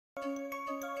Hello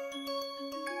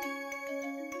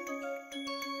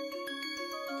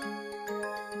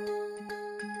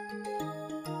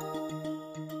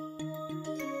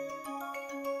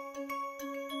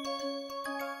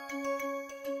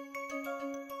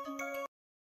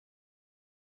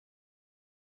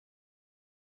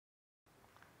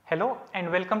and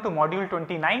welcome to module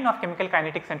 29 of chemical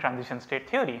kinetics and transition state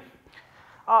theory.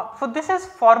 So this is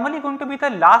formally going to be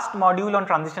the last module on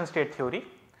transition state theory.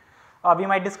 We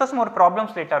might discuss more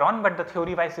problems later on, but the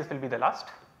theory wise this will be the last.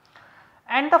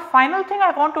 And the final thing I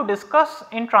want to discuss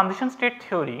in transition state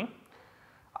theory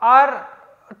are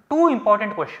two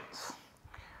important questions.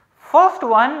 First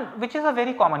one, which is a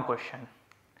very common question.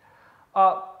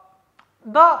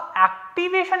 The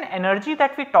activation energy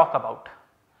that we talk about,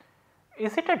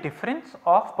 is it a difference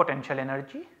of potential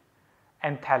energy,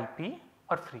 enthalpy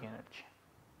or free energy?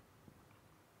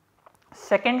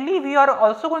 Secondly, we are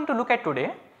also going to look at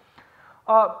today,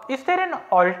 is there an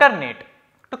alternate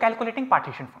to calculating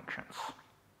partition functions?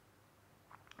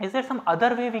 Is there some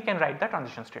other way we can write the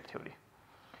transition state theory?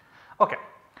 Okay.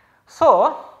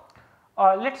 So,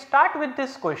 let us start with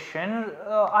this question.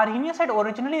 Arrhenius had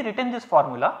originally written this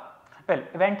formula, well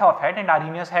Van 't Hoff had, and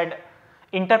Arrhenius had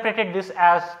interpreted this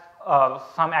as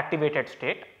some activated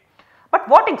state. But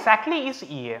what exactly is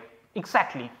EA?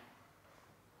 Exactly.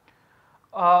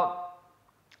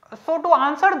 So to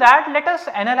answer that, let us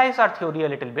analyze our theory a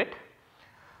little bit.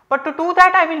 But to do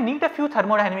that, I will need a few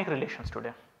thermodynamic relations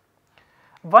today.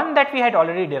 One that we had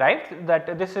already derived,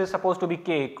 that this is supposed to be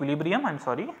K equilibrium, I am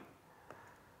sorry,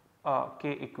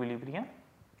 K equilibrium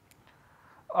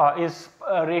is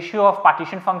a ratio of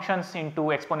partition functions into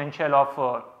exponential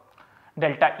of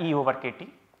delta E over Kt,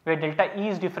 where delta E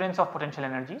is difference of potential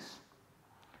energies.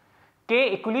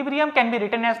 K equilibrium can be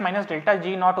written as minus delta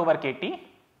G naught over Kt.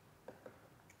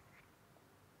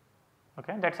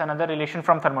 Okay, that is another relation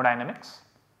from thermodynamics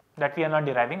that we are not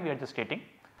deriving, we are just stating.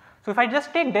 So, if I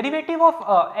just take derivative of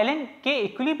ln K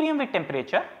equilibrium with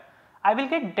temperature, I will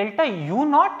get delta U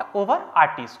naught over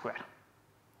RT square,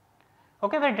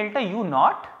 okay, where delta U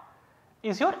naught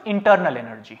is your internal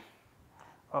energy.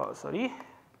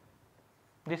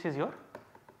 This is your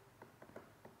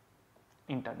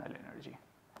internal energy.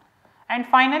 And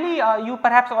finally, you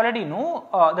perhaps already know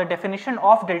the definition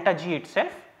of delta G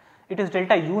itself. It is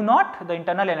delta U naught, the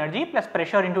internal energy, plus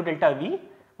pressure into delta V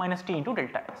minus T into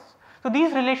delta S. So,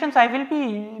 these relations I will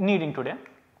be needing today.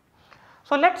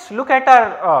 So, let us look at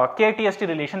our KTST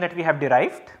relation that we have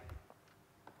derived.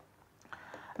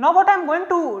 Now, what I am going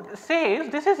to say is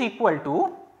this is equal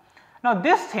to, now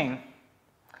this thing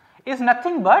is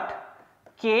nothing but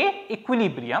K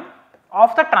equilibrium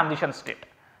of the transition state,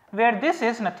 where this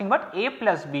is nothing but A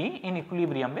plus B in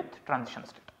equilibrium with transition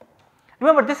state.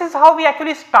 Remember, this is how we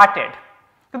actually started,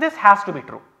 so this has to be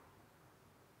true.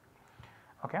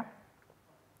 Okay.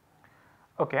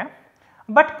 Okay.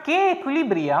 But K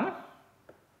equilibrium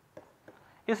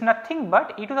is nothing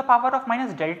but e to the power of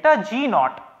minus delta G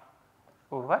naught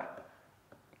over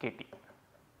Kt.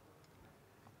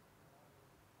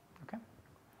 Okay.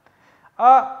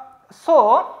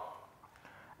 So,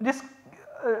 this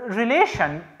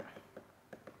relation,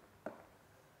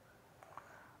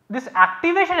 this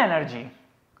activation energy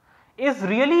is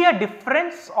really a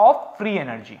difference of free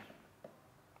energy.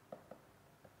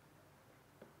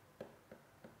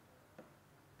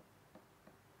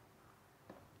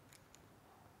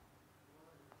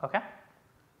 Okay.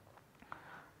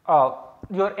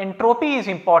 Your entropy is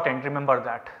important, remember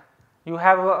that. You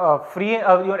have free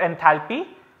your enthalpy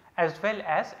as well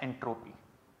as entropy.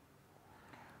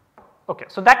 Okay,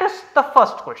 so that is the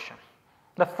first question.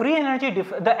 The free energy,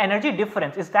 the energy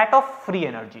difference is that of free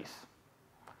energies,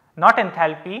 not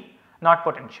enthalpy, not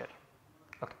potential.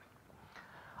 Okay.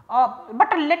 But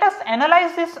let us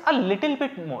analyze this a little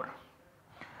bit more.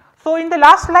 So, in the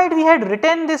last slide we had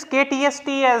written this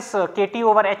KTST as Kt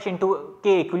over H into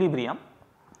K equilibrium.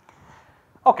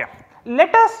 Okay.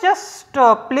 Let us just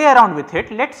play around with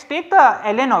it. Let us take the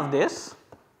ln of this.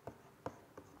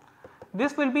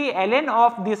 This will be ln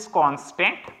of this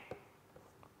constant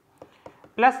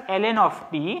plus ln of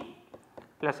T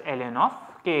plus ln of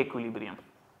K equilibrium.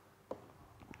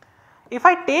 If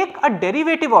I take a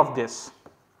derivative of this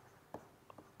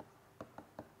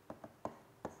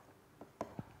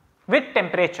with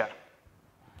temperature,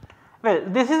 well,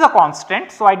 this is a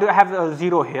constant, so I do have a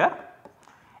 0 here.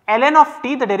 Ln of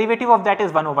T, the derivative of that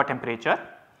is 1 over temperature,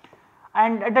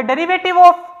 and the derivative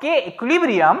of K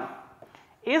equilibrium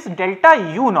is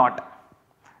delta U naught.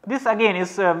 This again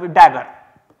is dagger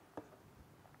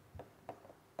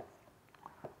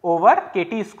over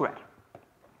Kt square.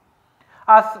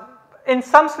 In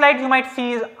some slides you might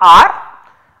see R,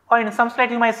 or in some slide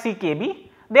you might see kb,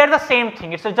 they are the same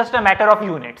thing, it is just a matter of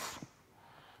units.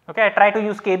 Okay, I try to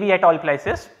use kb at all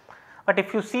places, but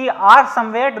if you see r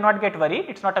somewhere, do not get worried,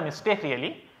 it is not a mistake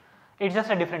really, it is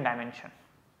just a different dimension.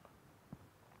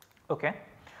 Okay.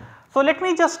 So, let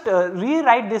me just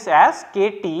rewrite this as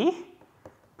kT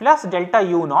plus delta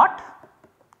u naught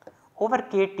over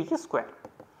kT square.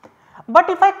 But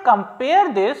if I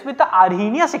compare this with the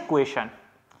Arrhenius equation,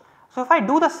 so if I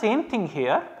do the same thing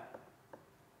here,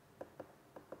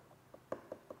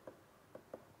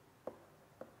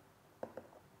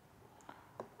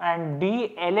 and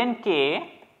d ln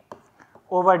k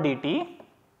over dt,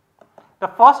 the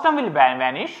first term will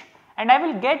vanish and I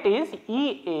will get is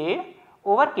EA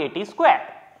over kT square.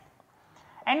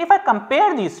 And if I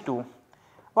compare these two,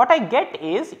 what I get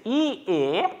is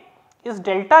EA is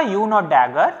delta u naught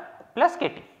dagger plus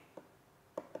kT,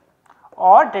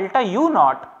 or delta u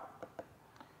naught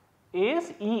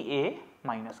is EA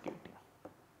minus kT.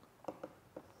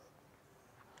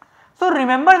 So,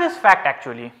 remember this fact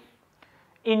actually,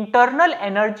 internal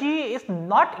energy is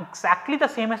not exactly the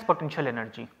same as potential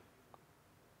energy.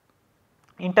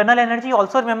 Internal energy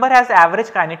also remember has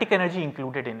average kinetic energy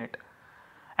included in it,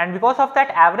 and because of that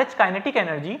average kinetic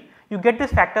energy you get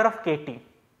this factor of kT.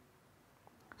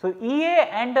 So, EA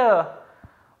and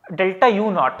delta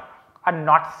u naught are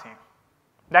not same,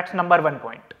 that is number one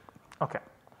point. Okay.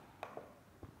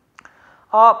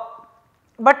 Well,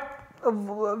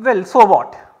 so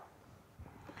what?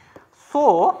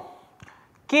 So,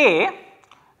 K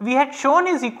we had shown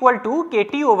is equal to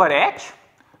kT over h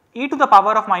e to the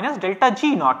power of minus delta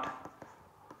g naught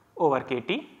over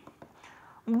kT,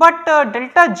 but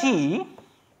delta g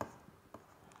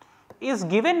is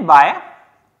given by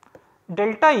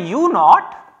delta u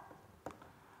naught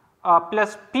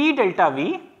plus p delta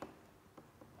v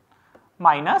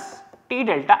minus t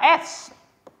delta s.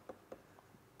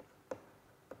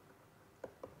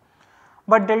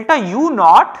 But delta u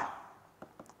naught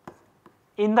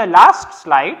in the last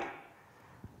slide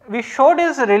we showed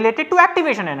is related to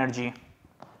activation energy.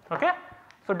 Okay.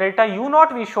 So, delta u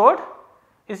naught we showed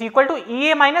is equal to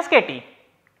EA minus kT.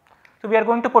 So, we are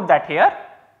going to put that here,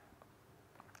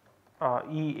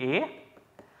 EA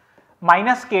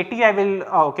minus kT I will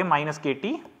okay, minus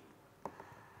kT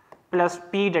plus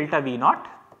P delta V naught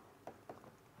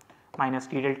minus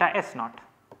T delta S naught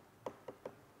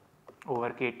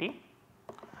over kT.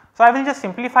 So, I will just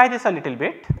simplify this a little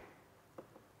bit.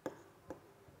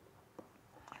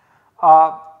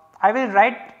 I will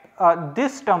write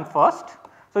this term first.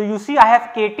 So, you see I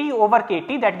have kT over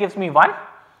kT, that gives me 1,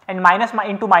 and minus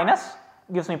into minus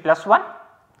gives me plus 1.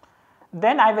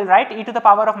 Then I will write e to the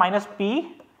power of minus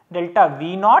p delta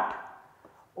V naught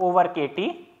over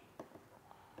kT,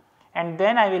 and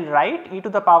then I will write e to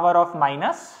the power of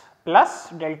minus plus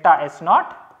delta S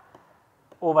naught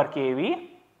over kV,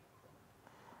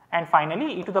 and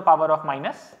finally e to the power of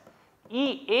minus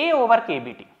EA over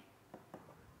kBT.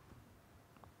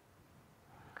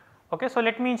 Okay, so,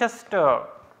 let me just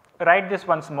write this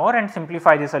once more and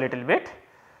simplify this a little bit.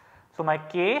 So, my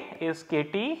K is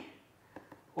kT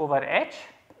over h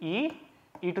e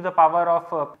to the power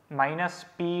of minus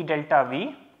p delta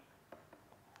V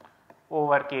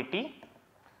over kT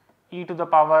e to the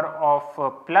power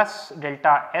of plus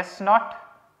delta S naught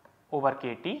over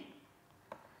kT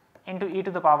into e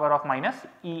to the power of minus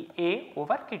EA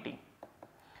over kT.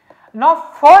 Now,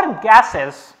 for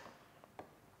gases,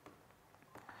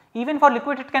 even for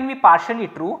liquid it can be partially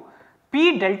true,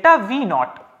 P delta V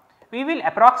naught we will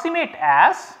approximate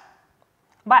as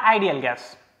by ideal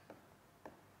gas.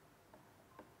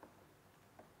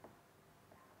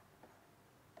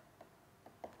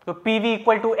 So, PV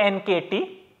equal to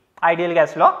NKT, ideal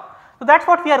gas law. So, that is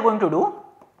what we are going to do,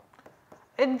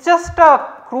 it is just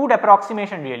a crude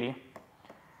approximation really.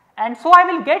 And so, I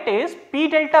will get is P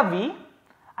delta V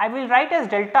I will write as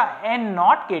delta N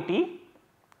naught KT,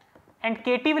 and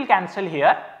KT will cancel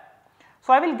here.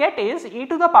 So, I will get is e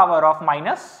to the power of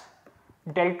minus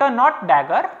delta naught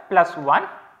dagger plus 1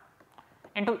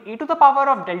 into e to the power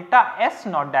of delta S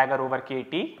naught dagger over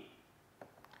KT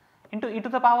into e to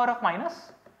the power of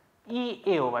minus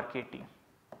EA over KT.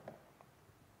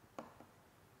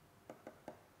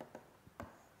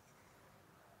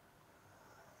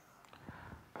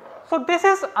 So, this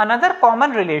is another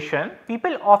common relation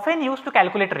people often use to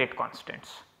calculate rate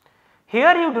constants.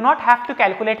 Here you do not have to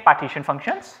calculate partition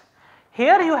functions,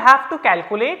 here you have to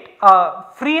calculate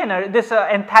free energy, this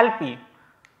enthalpy,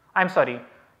 I am sorry,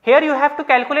 here you have to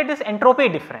calculate this entropy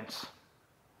difference,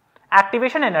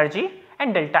 activation energy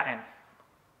and delta N.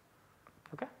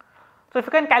 Okay. So, if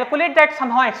you can calculate that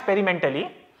somehow experimentally,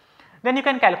 then you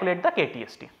can calculate the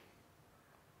KTST.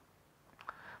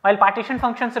 while partition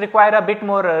functions require a bit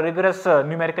more rigorous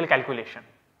numerical calculation.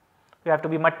 You have to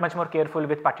be much more careful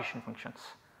with partition functions.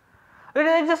 It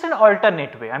is just an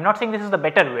alternate way. I am not saying this is the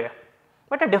better way,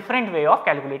 but a different way of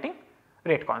calculating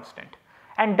rate constant.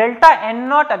 And delta n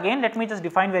naught, again let me just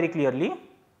define very clearly.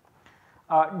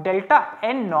 Delta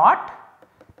n naught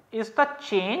is the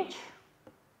change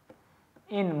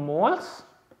in moles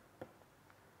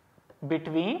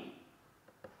between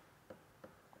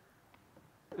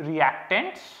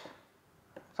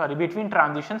between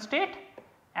transition state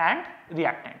and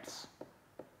reactants.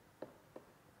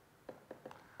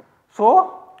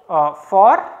 So,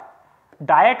 for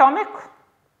diatomic,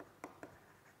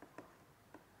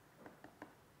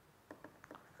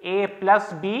 A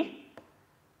plus B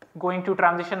going to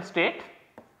transition state,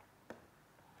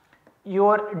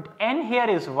 your n here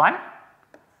is 1,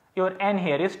 your n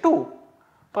here is 2.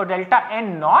 So, delta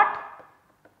n naught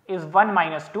is 1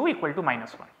 minus 2 equal to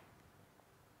minus 1.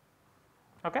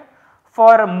 Okay.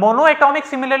 For monoatomic,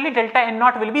 similarly delta n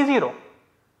naught will be 0,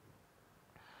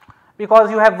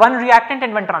 because you have one reactant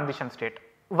and one transition state,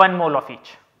 1 mole of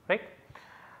each, right.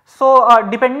 So,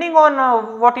 depending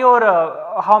on what your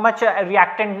how much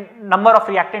number of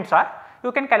reactants are,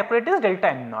 you can calculate this delta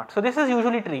n naught. So, this is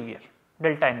usually trivial,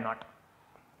 delta n naught.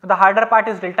 The harder part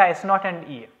is delta S naught and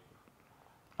EA.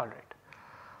 Alright.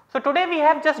 So, today we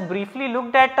have just briefly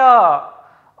looked at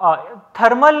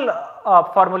thermal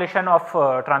formulation of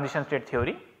transition state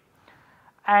theory,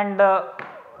 and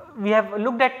we have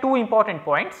looked at two important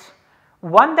points.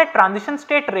 One, that transition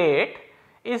state rate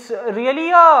is really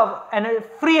a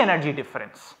free energy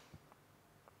difference,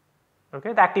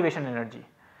 okay, the activation energy.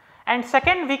 And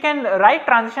second, we can write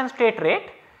transition state rate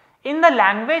in the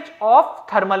language of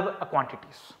thermal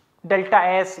quantities, delta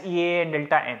S, EA and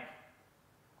delta N.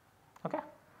 Okay.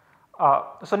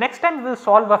 So, next time we will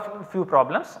solve a few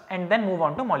problems and then move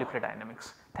on to molecular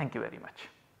dynamics. Thank you very much.